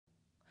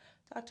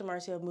Dr.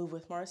 Marcia, Move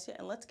with Marcia,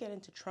 and let's get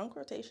into trunk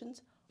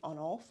rotations on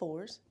all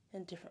fours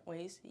and different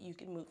ways that you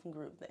can move and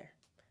groove there.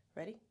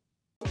 Ready?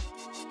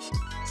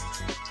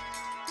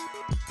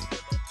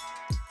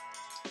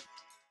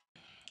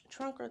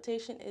 Trunk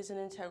rotation is an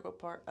integral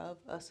part of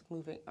us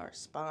moving our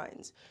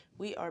spines.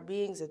 We are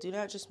beings that do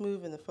not just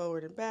move in the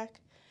forward and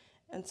back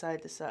and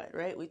side to side,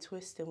 right? We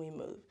twist and we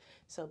move.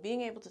 So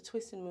being able to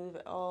twist and move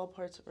at all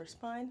parts of our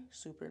spine,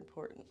 super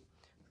important.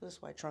 So this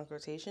is why trunk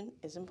rotation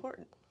is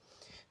important.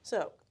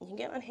 So you can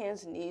get on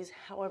hands and knees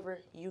however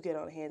you get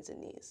on hands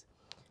and knees.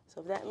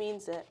 So if that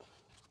means that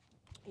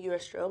your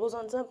struggles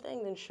on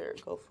something, then sure,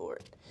 go for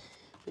it.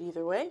 But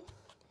either way,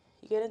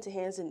 you get into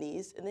hands and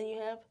knees, and then you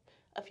have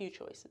a few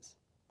choices.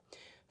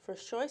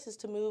 First choice is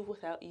to move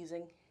without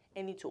using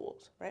any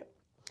tools, right?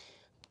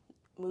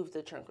 Move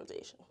the trunk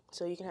rotation.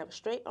 So you can have a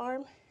straight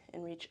arm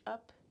and reach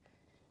up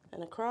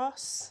and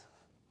across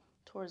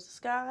towards the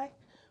sky.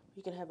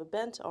 You can have a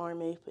bent arm,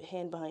 maybe put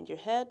hand behind your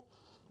head,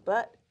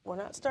 but we're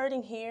not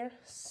starting here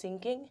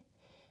sinking.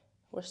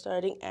 We're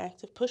starting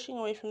active, pushing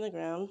away from the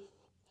ground,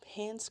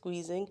 hand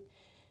squeezing,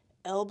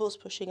 elbows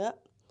pushing up.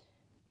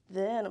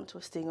 Then I'm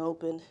twisting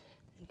open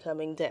and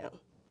coming down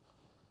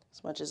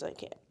as much as I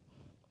can.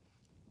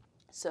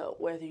 So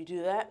whether you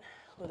do that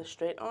with a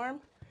straight arm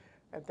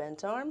or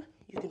bent arm,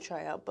 you can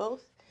try out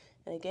both.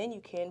 And again,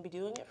 you can be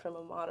doing it from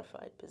a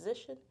modified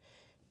position.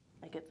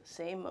 I get the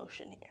same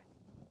motion here.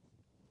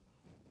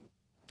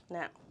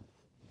 Now,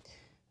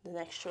 the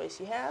next choice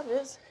you have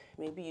is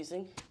maybe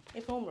using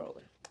a foam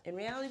roller. In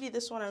reality,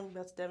 this one I'm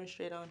about to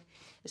demonstrate on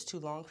is too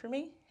long for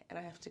me, and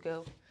I have to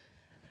go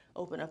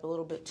open up a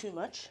little bit too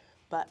much.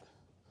 But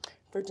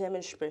for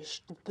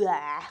demonstration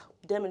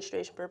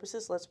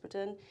purposes, let's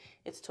pretend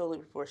it's totally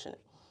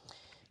proportionate.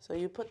 So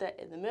you put that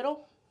in the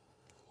middle,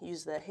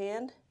 use that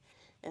hand,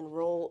 and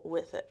roll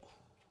with it.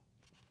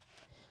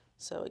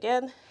 So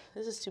again,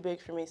 this is too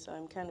big for me, so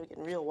I'm kind of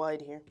getting real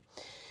wide here.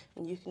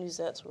 And you can use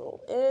that to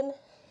roll in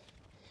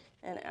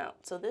and out.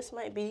 So this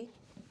might be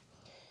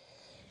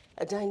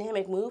a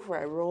dynamic move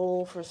where I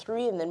roll for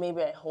 3 and then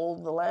maybe I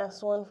hold the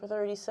last one for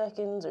 30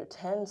 seconds or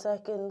 10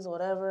 seconds,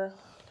 whatever.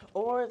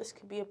 Or this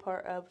could be a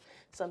part of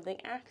something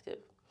active.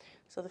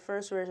 So the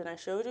first version I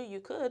showed you, you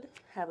could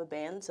have a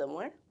band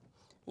somewhere.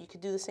 You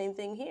could do the same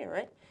thing here,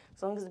 right?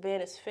 As long as the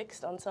band is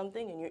fixed on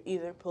something and you're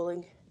either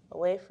pulling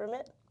away from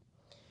it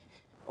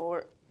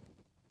or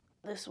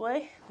this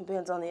way, the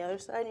band's on the other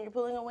side and you're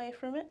pulling away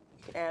from it,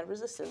 you can add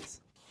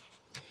resistance.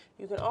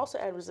 You can also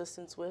add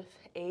resistance with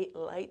a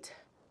light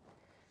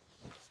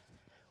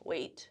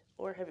weight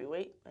or heavy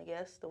weight, I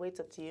guess. The weight's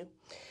up to you.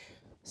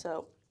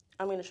 So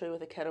I'm going to show you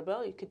with a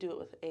kettlebell. You could do it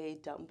with a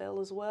dumbbell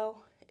as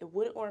well. It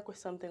wouldn't work with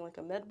something like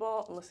a med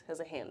ball unless it has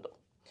a handle,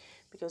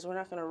 because we're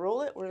not going to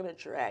roll it, we're going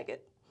to drag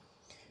it.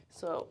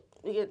 So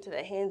we get to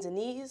the hands and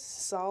knees,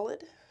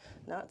 solid,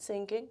 not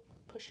sinking,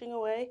 pushing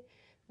away.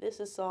 This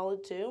is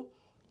solid too.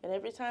 And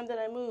every time that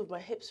I move, my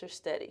hips are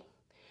steady.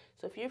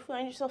 So if you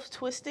find yourself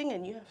twisting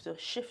and you have to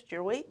shift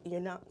your weight, you're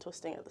not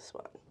twisting at the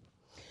spine.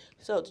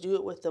 So to do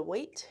it with the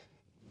weight,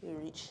 you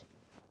reach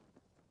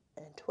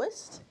and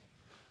twist,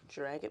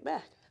 drag it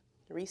back,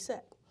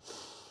 reset.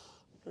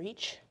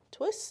 Reach,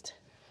 twist,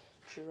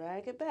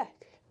 drag it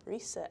back,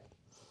 reset.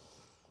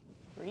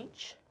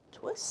 Reach,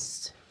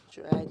 twist,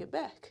 drag it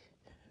back,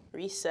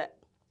 reset.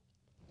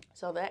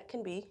 So that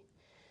can be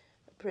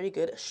a pretty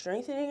good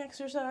strengthening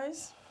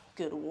exercise,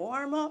 good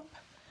warm up,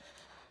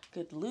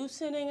 good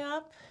loosening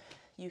up.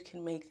 You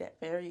can make that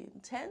very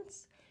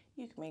intense.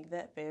 You can make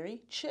that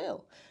very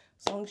chill.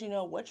 As long as you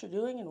know what you're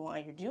doing and why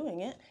you're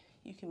doing it,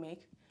 you can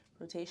make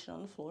rotation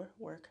on the floor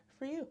work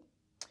for you.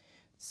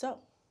 So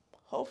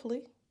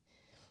hopefully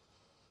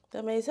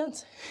that made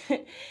sense.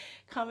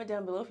 Comment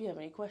down below if you have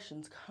any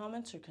questions,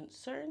 comments, or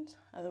concerns.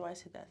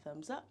 Otherwise, hit that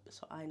thumbs up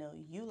so I know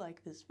you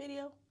like this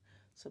video.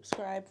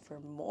 Subscribe for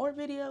more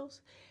videos,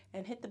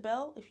 and hit the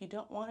bell if you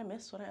don't want to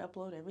miss when I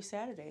upload every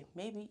Saturday.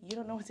 Maybe you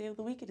don't know what day of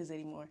the week it is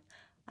anymore.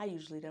 I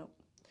usually don't.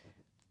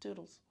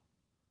 Doodles.